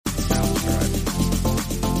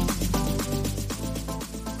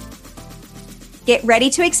Get ready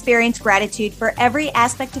to experience gratitude for every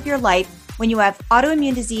aspect of your life when you have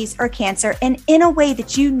autoimmune disease or cancer, and in a way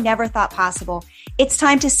that you never thought possible. It's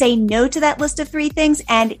time to say no to that list of 3 things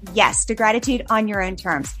and yes to gratitude on your own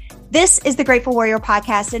terms. This is the Grateful Warrior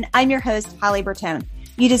Podcast, and I'm your host, Holly Bertone.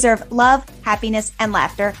 You deserve love, happiness, and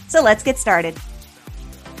laughter. So let's get started.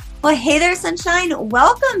 Well, hey there, sunshine.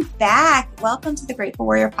 Welcome back. Welcome to the Grateful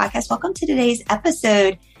Warrior Podcast. Welcome to today's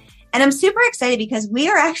episode. And I'm super excited because we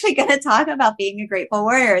are actually going to talk about being a grateful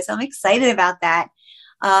warrior. So I'm excited about that.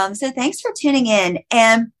 So thanks for tuning in.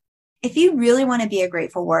 And if you really want to be a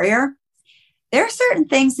grateful warrior, there are certain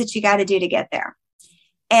things that you got to do to get there.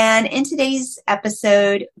 And in today's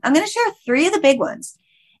episode, I'm going to share 3 of the big ones.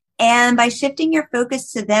 And by shifting your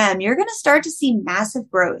focus to them, you're going to start to see massive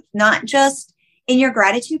growth, not just in your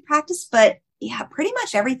gratitude practice, but pretty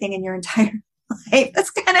much everything in your entire life.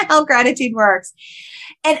 That's kind of how gratitude works.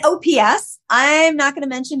 And OPS, I'm not going to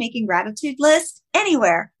mention making gratitude lists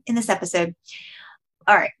anywhere in this episode.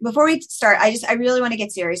 All right. Before we start, I really want to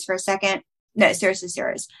get serious for a second. No, seriously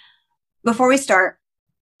serious. Before we start,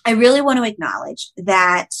 I really want to acknowledge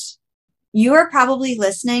that you are probably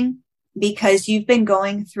listening because you've been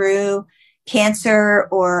going through cancer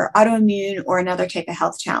or autoimmune or another type of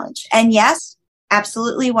health challenge. And yes,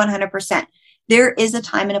 absolutely 100%. There is a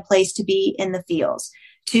time and a place to be in the feels,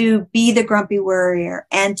 to be the grumpy warrior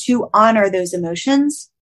and to honor those emotions.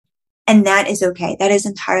 And that is okay. That is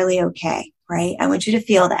entirely okay, right? I want you to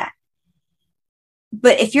feel that.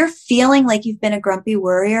 But if you're feeling like you've been a grumpy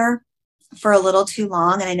warrior for a little too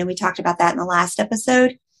long, and I know we talked about that in the last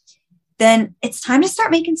episode, then it's time to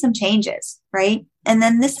start making some changes, right? And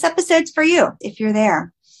then this episode's for you if you're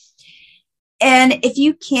there. And if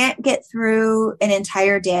you can't get through an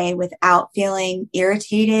entire day without feeling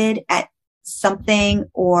irritated at something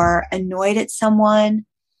or annoyed at someone,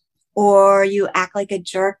 or you act like a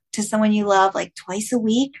jerk to someone you love like twice a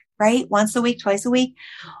week, right? Once a week, twice a week,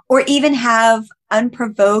 or even have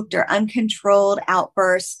unprovoked or uncontrolled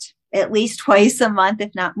outbursts at least twice a month,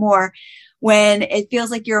 if not more, when it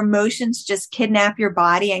feels like your emotions just kidnap your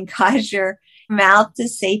body and cause your mouth to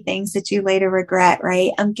say things that you later regret,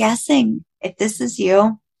 right? I'm guessing if this is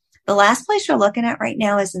you, the last place you're looking at right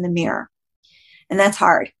now is in the mirror. And that's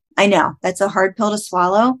hard. I know that's a hard pill to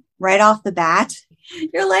swallow right off the bat.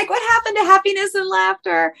 You're like, what happened to happiness and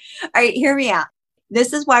laughter? All right, hear me out.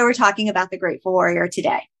 This is why we're talking about the Grateful Warrior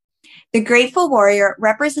today. The Grateful Warrior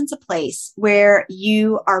represents a place where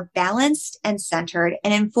you are balanced and centered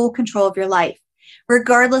and in full control of your life,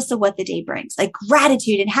 regardless of what the day brings. Like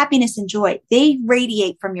gratitude and happiness and joy, they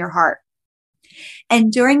radiate from your heart.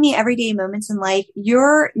 And during the everyday moments in life,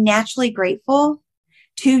 you're naturally grateful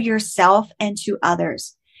to yourself and to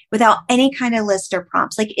others without any kind of list or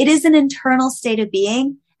prompts. Like it is an internal state of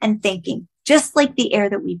being and thinking, just like the air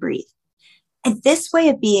that we breathe. And this way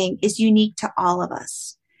of being is unique to all of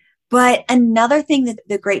us. But another thing that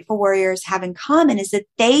the Grateful Warriors have in common is that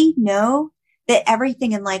they know that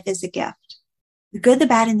everything in life is a gift. The good, the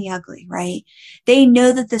bad, and the ugly, right? They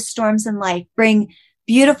know that the storms in life bring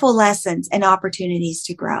beautiful lessons and opportunities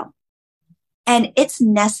to grow. And it's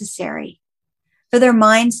necessary for their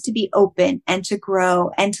minds to be open and to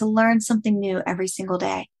grow and to learn something new every single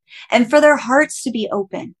day. And for their hearts to be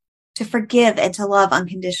open, to forgive and to love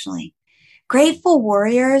unconditionally. Grateful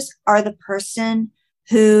warriors are the person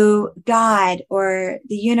who God or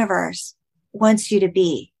the universe wants you to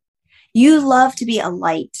be. You love to be a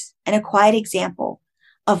light and a quiet example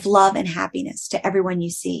of love and happiness to everyone you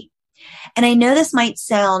see. And I know this might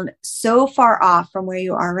sound so far off from where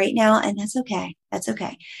you are right now, and that's okay. That's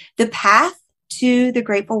okay. The path to the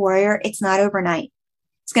Grateful Warrior, it's not overnight.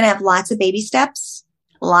 It's going to have lots of baby steps,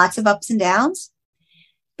 lots of ups and downs.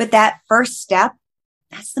 But that first step,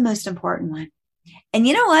 that's the most important one. And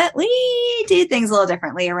you know what? We do things a little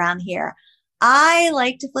differently around here. I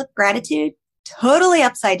like to flip gratitude totally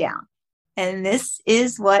upside down. And this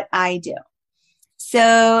is what I do.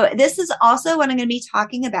 So this is also what I'm going to be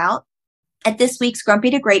talking about at this week's Grumpy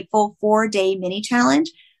to Grateful 4-day mini challenge,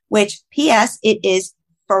 which PS, it is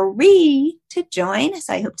free to join.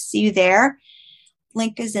 So I hope to see you there.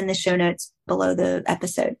 Link is in the show notes below the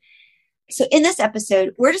episode. So in this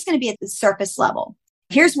episode, we're just going to be at the surface level.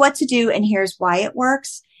 Here's what to do and here's why it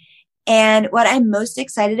works. And what I'm most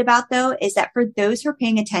excited about, though, is that for those who are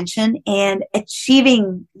paying attention and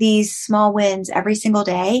achieving these small wins every single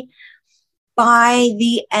day, by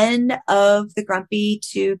the end of the Grumpy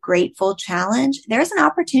to Grateful challenge, there's an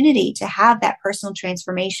opportunity to have that personal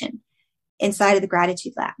transformation inside of the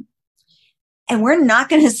Gratitude Lab. And we're not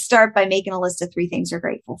going to start by making a list of 3 things you're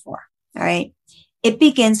grateful for. All right. It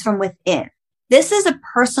begins from within. This is a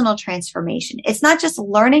personal transformation. It's not just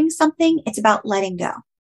learning something, it's about letting go.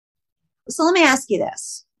 So let me ask you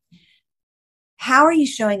this. How are you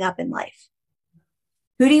showing up in life?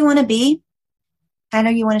 Who do you want to be? How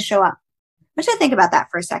do you want to show up? I want you to think about that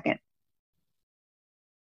for a second.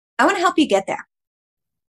 I want to help you get there.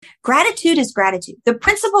 Gratitude is gratitude. The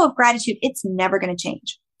principle of gratitude, it's never going to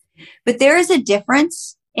change. But there is a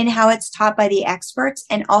difference in how it's taught by the experts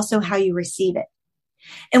and also how you receive it.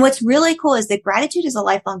 And what's really cool is that gratitude is a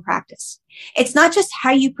lifelong practice. It's not just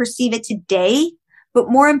how you perceive it today, but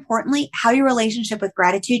more importantly, how your relationship with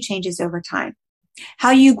gratitude changes over time, how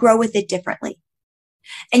you grow with it differently.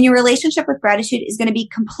 And your relationship with gratitude is going to be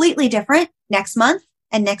completely different next month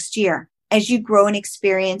and next year as you grow and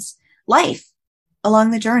experience life along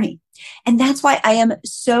the journey. And that's why I am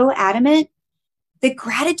so adamant that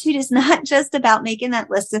gratitude is not just about making that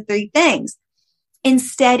list of 3 things.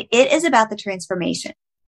 Instead, it is about the transformation.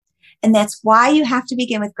 And that's why you have to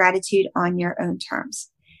begin with gratitude on your own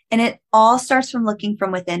terms. And it all starts from looking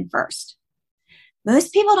from within first.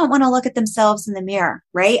 Most people don't want to look at themselves in the mirror,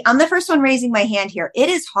 right? I'm the first one raising my hand here. It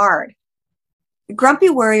is hard. Grumpy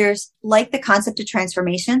warriors like the concept of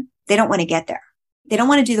transformation. They don't want to get there. They don't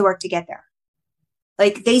want to do the work to get there.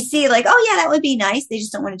 Like they see like, oh yeah, that would be nice. They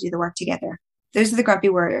just don't want to do the work to get there. Those are the grumpy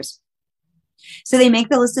warriors. So they make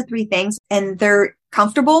the list of 3 things and they're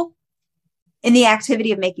comfortable in the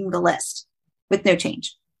activity of making the list with no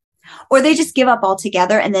change. Or they just give up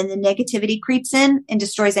altogether and then the negativity creeps in and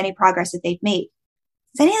destroys any progress that they've made.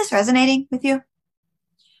 Is any of this resonating with you? All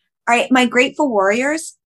right, my grateful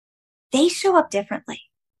warriors, they show up differently.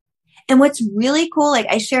 And what's really cool, like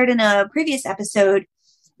I shared in a previous episode,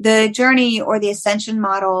 the journey or the ascension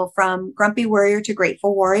model from grumpy warrior to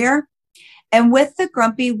grateful warrior. And with the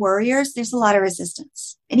grumpy warriors, there's a lot of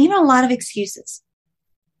resistance and even a lot of excuses.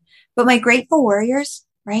 But my grateful warriors,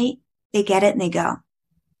 right? They get it and they go.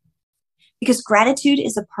 Because gratitude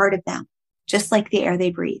is a part of them, just like the air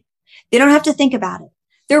they breathe. They don't have to think about it.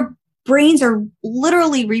 Their brains are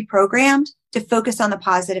literally reprogrammed to focus on the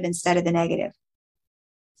positive instead of the negative.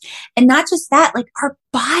 And not just that, like our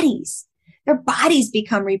bodies, their bodies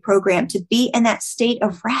become reprogrammed to be in that state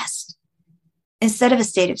of rest instead of a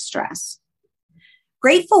state of stress.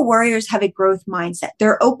 Grateful warriors have a growth mindset.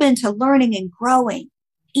 They're open to learning and growing,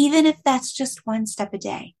 even if that's just one step a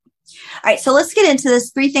day. All right, so let's get into this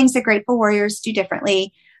 3 things that grateful warriors do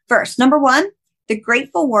differently. First, number 1, the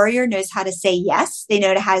grateful warrior knows how to say yes. They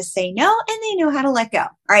know how to say no, and they know how to let go. All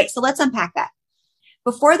right, so let's unpack that.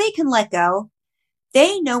 Before they can let go,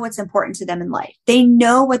 they know what's important to them in life. They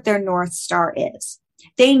know what their North Star is.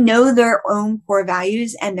 They know their own core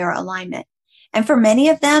values and their alignment. And for many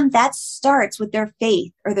of them, that starts with their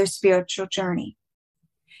faith or their spiritual journey.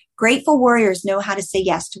 Grateful warriors know how to say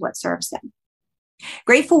yes to what serves them.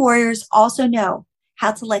 Grateful warriors also know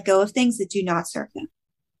how to let go of things that do not serve them.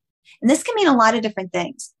 And this can mean a lot of different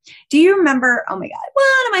things. Do you remember, oh my God,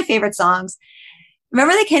 one of my favorite songs?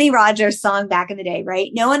 Remember the Kenny Rogers song back in the day,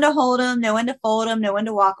 right? No one to hold them, no one to fold them, no one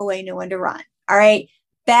to walk away, no one to run. All right.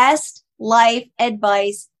 Best life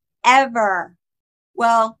advice ever.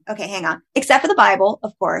 Well, okay, hang on. Except for the Bible,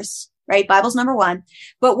 of course, right? Bible's number 1,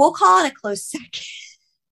 but we'll call it a close second.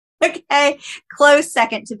 Okay. Close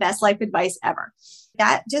second to best life advice ever.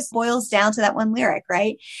 That just boils down to that one lyric,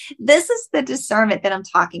 right? This is the discernment that I'm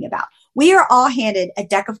talking about. We are all handed a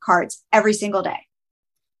deck of cards every single day.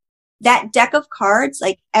 That deck of cards,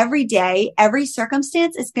 like every day, every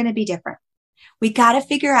circumstance is going to be different. We got to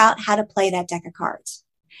figure out how to play that deck of cards.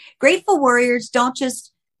 Grateful warriors don't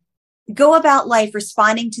just go about life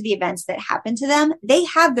responding to the events that happen to them. They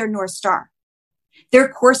have their North Star, their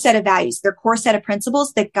core set of values, their core set of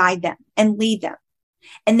principles that guide them and lead them.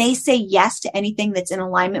 And they say yes to anything that's in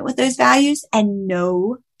alignment with those values and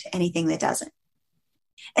no to anything that doesn't.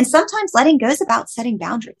 And sometimes letting go is about setting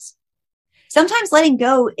boundaries. Sometimes letting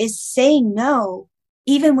go is saying no,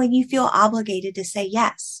 even when you feel obligated to say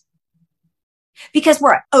yes. Because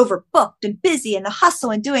we're overbooked and busy and the hustle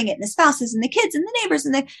and doing it and the spouses and the kids and the neighbors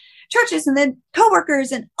and the churches and the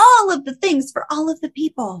coworkers and all of the things for all of the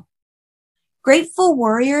people. Grateful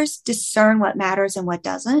warriors discern what matters and what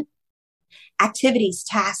doesn't. Activities,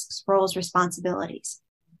 tasks, roles, responsibilities.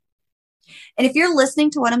 And if you're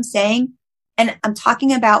listening to what I'm saying, and I'm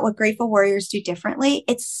talking about what grateful warriors do differently,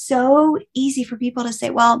 it's so easy for people to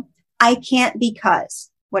say, well, I can't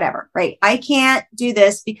because whatever, right? I can't do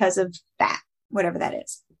this because of that, whatever that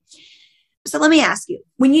is. So let me ask you,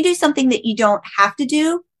 when you do something that you don't have to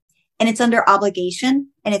do and it's under obligation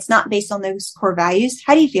and it's not based on those core values,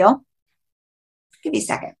 how do you feel? Give me a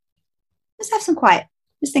second. Just have some quiet.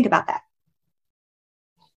 Just think about that.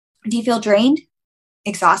 Do you feel drained?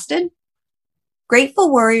 Exhausted?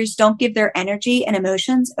 Grateful warriors don't give their energy and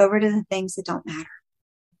emotions over to the things that don't matter.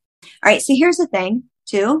 All right, so here's the thing,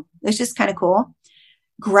 too. It's just kind of cool.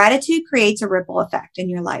 Gratitude creates a ripple effect in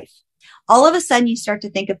your life. All of a sudden, you start to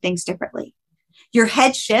think of things differently. Your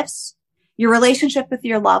head shifts. Your relationship with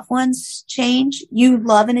your loved ones change. You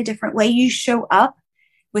love in a different way. You show up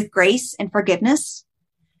with grace and forgiveness,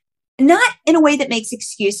 not in a way that makes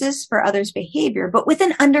excuses for others' behavior, but with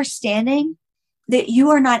an understanding that you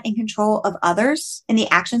are not in control of others and the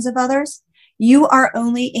actions of others. You are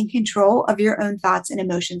only in control of your own thoughts and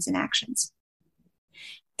emotions and actions.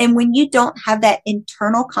 And when you don't have that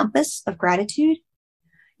internal compass of gratitude,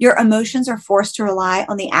 your emotions are forced to rely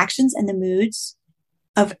on the actions and the moods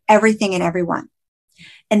of everything and everyone.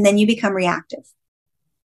 And then you become reactive.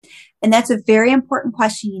 And that's a very important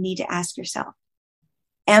question you need to ask yourself.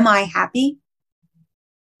 Am I happy?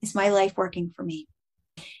 Is my life working for me?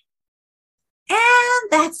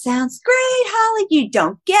 And that sounds great, Holly. You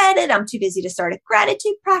don't get it. I'm too busy to start a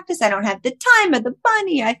gratitude practice. I don't have the time or the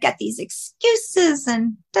money. I've got these excuses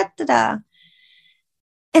and da-da-da.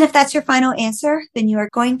 And if that's your final answer, then you are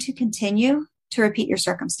going to continue to repeat your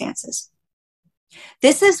circumstances.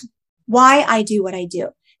 This is why I do what I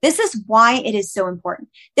do. This is why it is so important.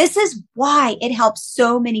 This is why it helps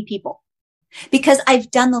so many people. Because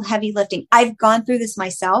I've done the heavy lifting. I've gone through this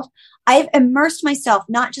myself. I've immersed myself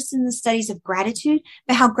not just in the studies of gratitude,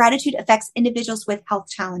 but how gratitude affects individuals with health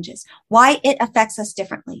challenges, why it affects us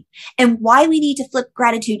differently, and why we need to flip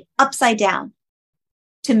gratitude upside down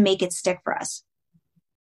to make it stick for us.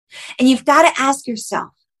 And you've got to ask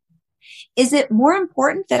yourself, is it more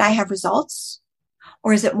important that I have results,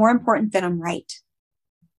 or is it more important that I'm right?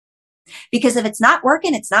 Because if it's not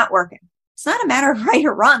working, it's not working. It's not a matter of right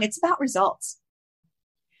or wrong. It's about results.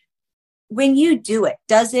 When you do it,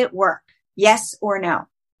 does it work? Yes or no?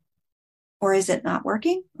 Or is it not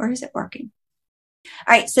working? Or is it working?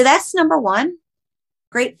 All right. So that's number one.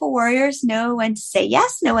 Grateful warriors know when to say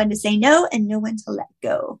yes, know when to say no, and know when to let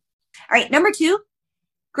go. All right. Number two,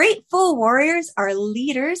 grateful warriors are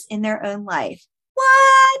leaders in their own life.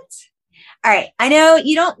 What? All right. I know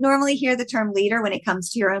you don't normally hear the term leader when it comes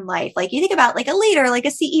to your own life. Like you think about like a leader, like a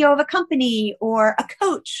CEO of a company or a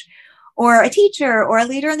coach or a teacher or a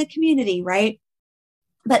leader in the community, right?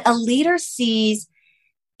 But a leader sees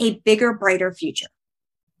a bigger, brighter future.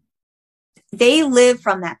 They live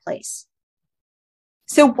from that place.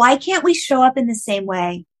 So why can't we show up in the same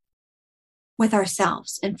way with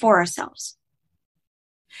ourselves and for ourselves?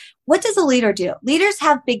 What does a leader do? Leaders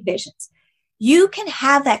have big visions. You can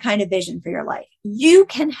have that kind of vision for your life. You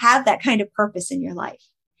can have that kind of purpose in your life.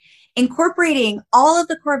 Incorporating all of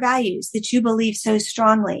the core values that you believe so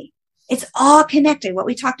strongly. It's all connected, what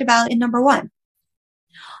we talked about in number one.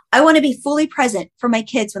 I want to be fully present for my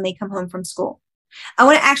kids when they come home from school. I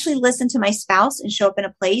want to actually listen to my spouse and show up in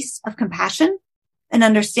a place of compassion and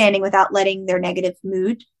understanding without letting their negative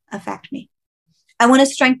mood affect me. I want to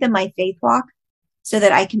strengthen my faith walk so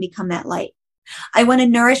that I can become that light. I want to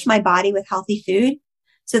nourish my body with healthy food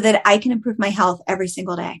so that I can improve my health every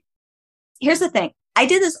single day. Here's the thing. I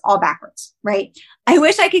did this all backwards, right? I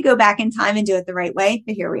wish I could go back in time and do it the right way,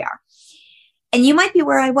 but here we are. And you might be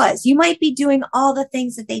where I was. You might be doing all the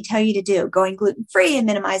things that they tell you to do, going gluten-free and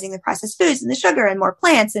minimizing the processed foods and the sugar and more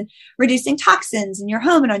plants and reducing toxins in your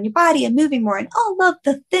home and on your body and moving more and all of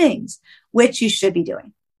the things which you should be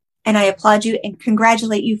doing. And I applaud you and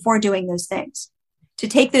congratulate you for doing those things, to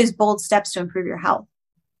take those bold steps to improve your health.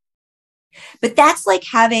 But that's like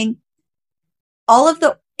having all of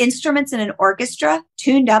the instruments in an orchestra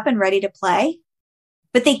tuned up and ready to play,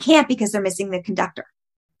 but they can't because they're missing the conductor.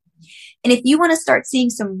 And if you want to start seeing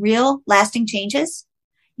some real lasting changes,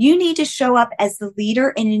 you need to show up as the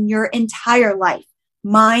leader and in your entire life,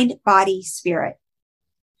 mind, body, spirit.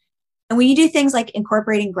 And when you do things like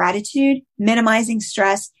incorporating gratitude, minimizing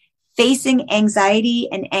stress, facing anxiety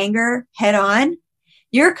and anger head on,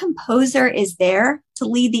 your composer is there to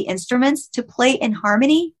lead the instruments to play in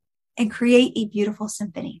harmony and create a beautiful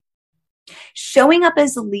symphony. Showing up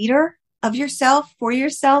as a leader of yourself, for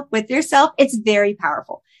yourself, with yourself, it's very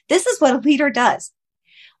powerful. This is what a leader does.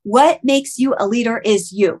 What makes you a leader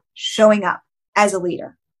is you showing up as a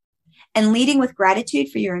leader and leading with gratitude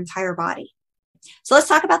for your entire body. So let's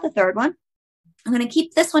talk about the third one. I'm going to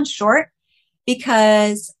keep this one short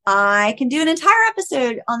because I can do an entire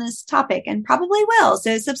episode on this topic and probably will.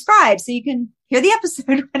 So subscribe so you can hear the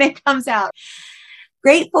episode when it comes out.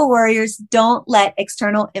 Grateful warriors don't let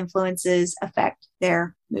external influences affect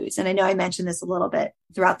their moods. And I know I mentioned this a little bit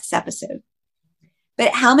throughout this episode.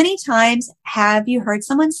 But how many times have you heard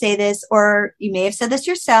someone say this, or you may have said this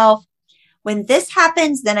yourself? When this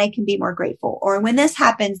happens, then I can be more grateful. Or when this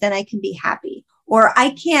happens, then I can be happy. or I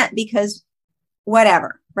can't because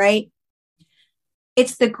whatever, right?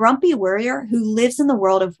 It's the grumpy worrier who lives in the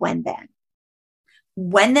world of when then.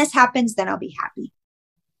 When this happens, then I'll be happy.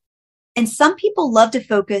 And some people love to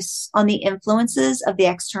focus on the influences of the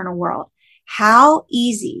external world. How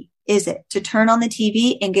easy is it to turn on the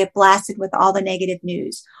TV and get blasted with all the negative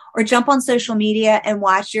news, or jump on social media and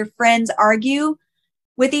watch your friends argue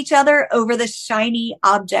with each other over the shiny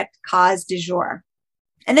object cause du jour?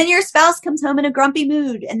 And then your spouse comes home in a grumpy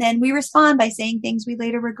mood, and then we respond by saying things we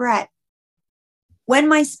later regret. When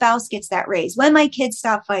my spouse gets that raise, when my kids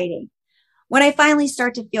stop fighting, when I finally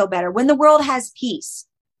start to feel better, when the world has peace.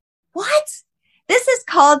 What? This is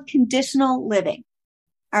called conditional living.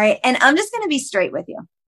 All right. And I'm just going to be straight with you.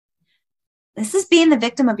 This is being the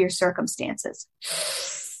victim of your circumstances.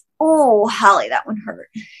 Oh, Holly, that one hurt.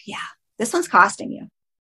 Yeah. This one's costing you.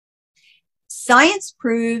 Science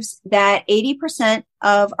proves that 80%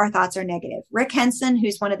 of our thoughts are negative. Rick Henson,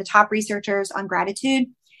 who's one of the top researchers on gratitude,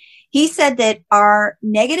 he said that our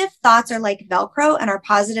negative thoughts are like Velcro and our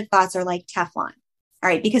positive thoughts are like Teflon. All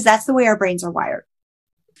right. Because that's the way our brains are wired.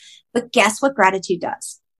 But guess what gratitude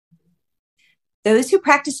does? Those who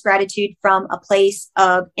practice gratitude from a place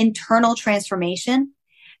of internal transformation,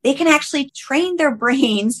 they can actually train their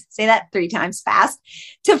brains, say that 3 times fast,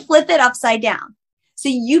 to flip it upside down. So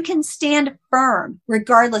you can stand firm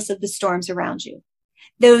regardless of the storms around you.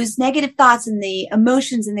 Those negative thoughts and the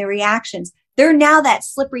emotions and the reactions, they're now that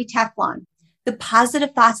slippery Teflon. The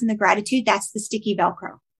positive thoughts and the gratitude, that's the sticky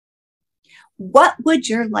Velcro. What would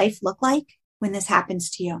your life look like when this happens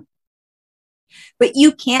to you? But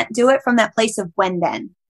you can't do it from that place of when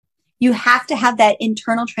then. You have to have that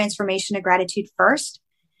internal transformation of gratitude first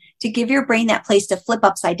to give your brain that place to flip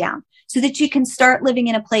upside down so that you can start living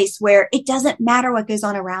in a place where it doesn't matter what goes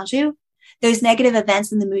on around you. Those negative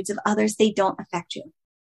events and the moods of others, they don't affect you.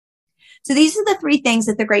 So these are the 3 things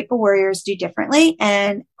that the Grateful Warriors do differently.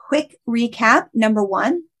 And quick recap. Number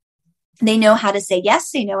 1, they know how to say yes,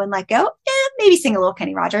 say no, and let go. Maybe sing a little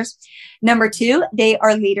Kenny Rogers. Number 2, they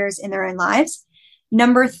are leaders in their own lives.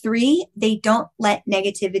 Number 3, they don't let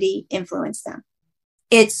negativity influence them.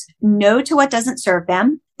 It's no to what doesn't serve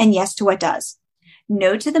them and yes to what does.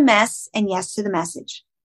 No to the mess and yes to the message.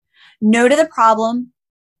 No to the problem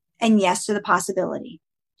and yes to the possibility.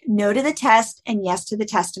 No to the test and yes to the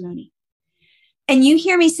testimony. And you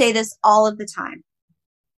hear me say this all of the time.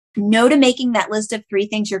 No to making that list of 3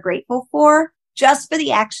 things you're grateful for just for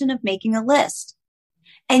the action of making a list.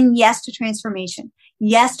 And yes to transformation.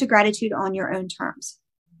 Yes to gratitude on your own terms.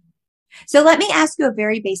 So let me ask you a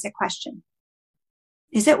very basic question.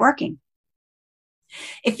 Is it working?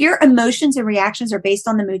 If your emotions and reactions are based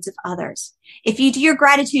on the moods of others, if you do your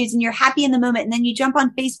gratitudes and you're happy in the moment and then you jump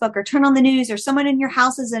on Facebook or turn on the news or someone in your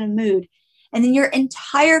house is in a mood and then your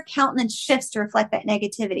entire countenance shifts to reflect that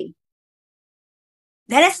negativity,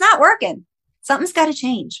 then it's not working. Something's got to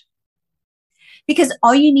change. Because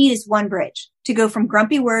all you need is one bridge to go from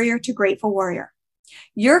grumpy warrior to grateful warrior.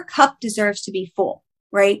 Your cup deserves to be full,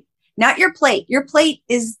 right? Not your plate. Your plate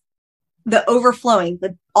is the overflowing,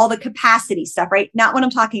 all the capacity stuff, right? Not what I'm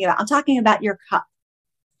talking about. I'm talking about your cup.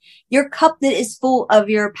 Your cup that is full of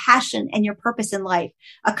your passion and your purpose in life.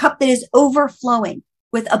 A cup that is overflowing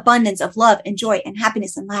with abundance of love and joy and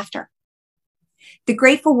happiness and laughter. The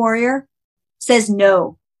grateful warrior says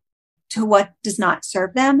no to what does not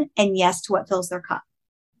serve them and yes to what fills their cup.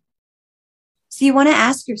 So you want to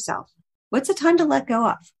ask yourself, what's a time to let go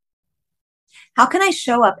of? How can I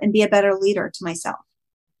show up and be a better leader to myself?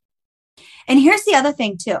 And here's the other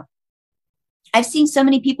thing too. I've seen so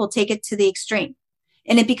many people take it to the extreme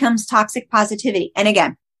and it becomes toxic positivity. And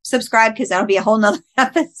again, subscribe because that'll be a whole nother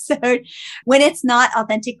episode. When it's not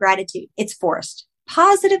authentic gratitude, it's forced.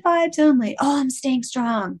 Positive vibes only. Oh, I'm staying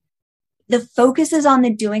strong. The focus is on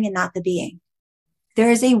the doing and not the being. There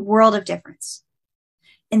is a world of difference.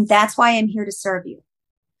 And that's why I'm here to serve you.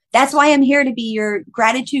 That's why I'm here to be your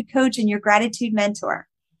gratitude coach and your gratitude mentor.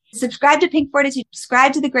 Subscribe to Pink Fortitude.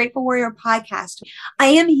 Subscribe to the Grateful Warrior podcast. I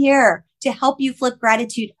am here to help you flip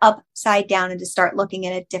gratitude upside down and to start looking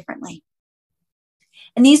at it differently.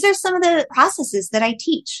 And these are some of the processes that I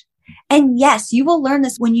teach. And yes, you will learn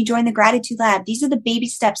this when you join the Gratitude Lab. These are the baby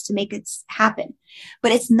steps to make it happen.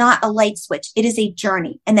 But it's not a light switch. It is a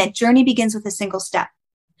journey. And that journey begins with a single step.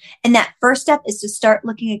 And that first step is to start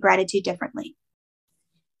looking at gratitude differently.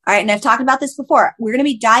 All right. And I've talked about this before. We're going to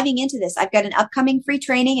be diving into this. I've got an upcoming free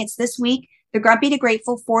training. It's this week. The Grumpy to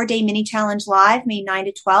Grateful 4-day mini challenge live, May 9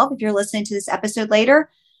 to 12. If you're listening to this episode later,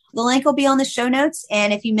 the link will be on the show notes.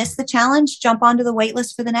 And if you missed the challenge, jump onto the wait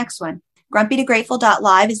list for the next one.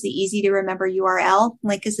 grumpytograteful.live is the easy to remember URL.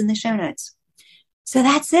 Link is in the show notes. So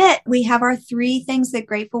that's it. We have our 3 things that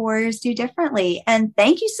grateful warriors do differently. And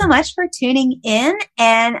thank you so much for tuning in.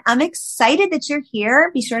 And I'm excited that you're here.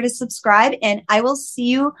 Be sure to subscribe, and I will see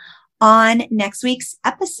you on next week's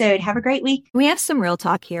episode. Have a great week. We have some real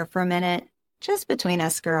talk here for a minute, just between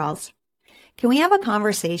us girls. Can we have a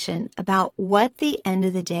conversation about what the end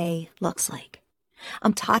of the day looks like?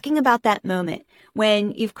 I'm talking about that moment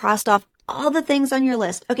when you've crossed off all the things on your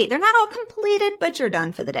list. Okay, they're not all completed, but you're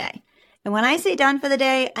done for the day. And when I say done for the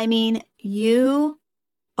day, I mean you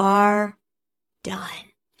are done.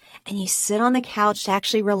 And you sit on the couch to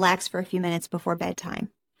actually relax for a few minutes before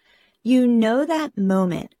bedtime. You know that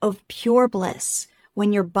moment of pure bliss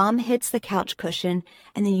when your bum hits the couch cushion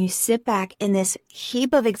and then you sit back in this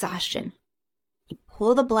heap of exhaustion. You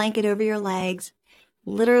pull the blanket over your legs,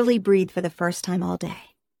 literally breathe for the first time all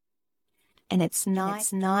day. And it's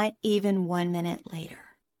not even 1 minute later.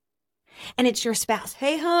 And it's your spouse,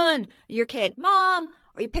 hey, hon, your kid, mom,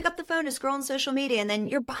 or you pick up the phone to scroll on social media, and then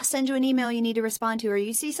your boss sends you an email you need to respond to, or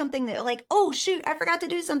you see something that like, oh, shoot, I forgot to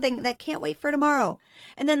do something that can't wait for tomorrow.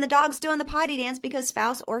 And then the dog's doing the potty dance because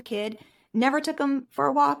spouse or kid never took them for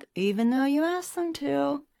a walk, even though you asked them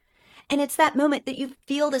to. And it's that moment that you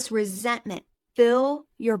feel this resentment fill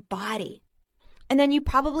your body. And then you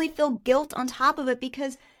probably feel guilt on top of it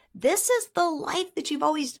because this is the life that you've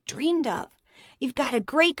always dreamed of. You've got a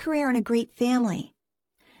great career and a great family.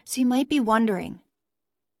 So you might be wondering,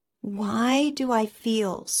 why do I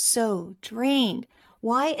feel so drained?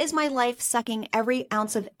 Why is my life sucking every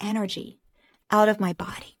ounce of energy out of my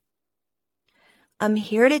body? I'm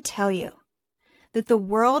here to tell you that the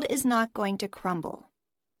world is not going to crumble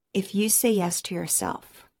if you say yes to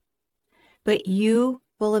yourself, but you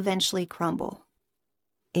will eventually crumble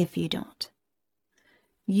if you don't.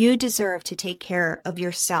 You deserve to take care of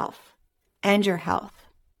yourself and your health.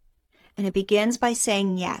 And it begins by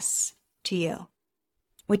saying yes to you,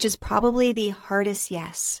 which is probably the hardest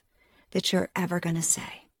yes that you're ever going to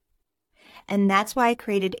say. And that's why I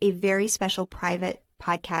created a very special private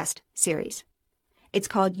podcast series. It's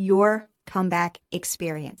called Your Comeback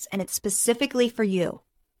Experience, and it's specifically for you,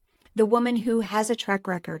 the woman who has a track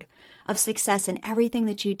record of success in everything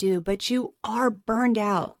that you do, but you are burned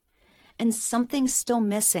out and something's still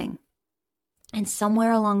missing. And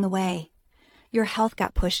somewhere along the way, your health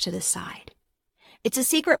got pushed to the side. It's a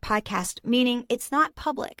secret podcast, meaning it's not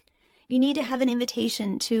public. You need to have an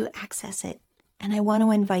invitation to access it, and I want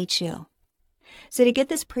to invite you. So to get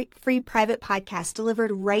this free private podcast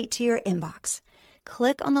delivered right to your inbox,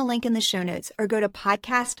 click on the link in the show notes or go to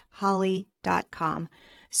podcastholly.com.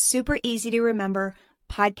 Super easy to remember,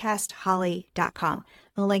 podcastholly.com.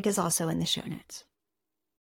 The link is also in the show notes.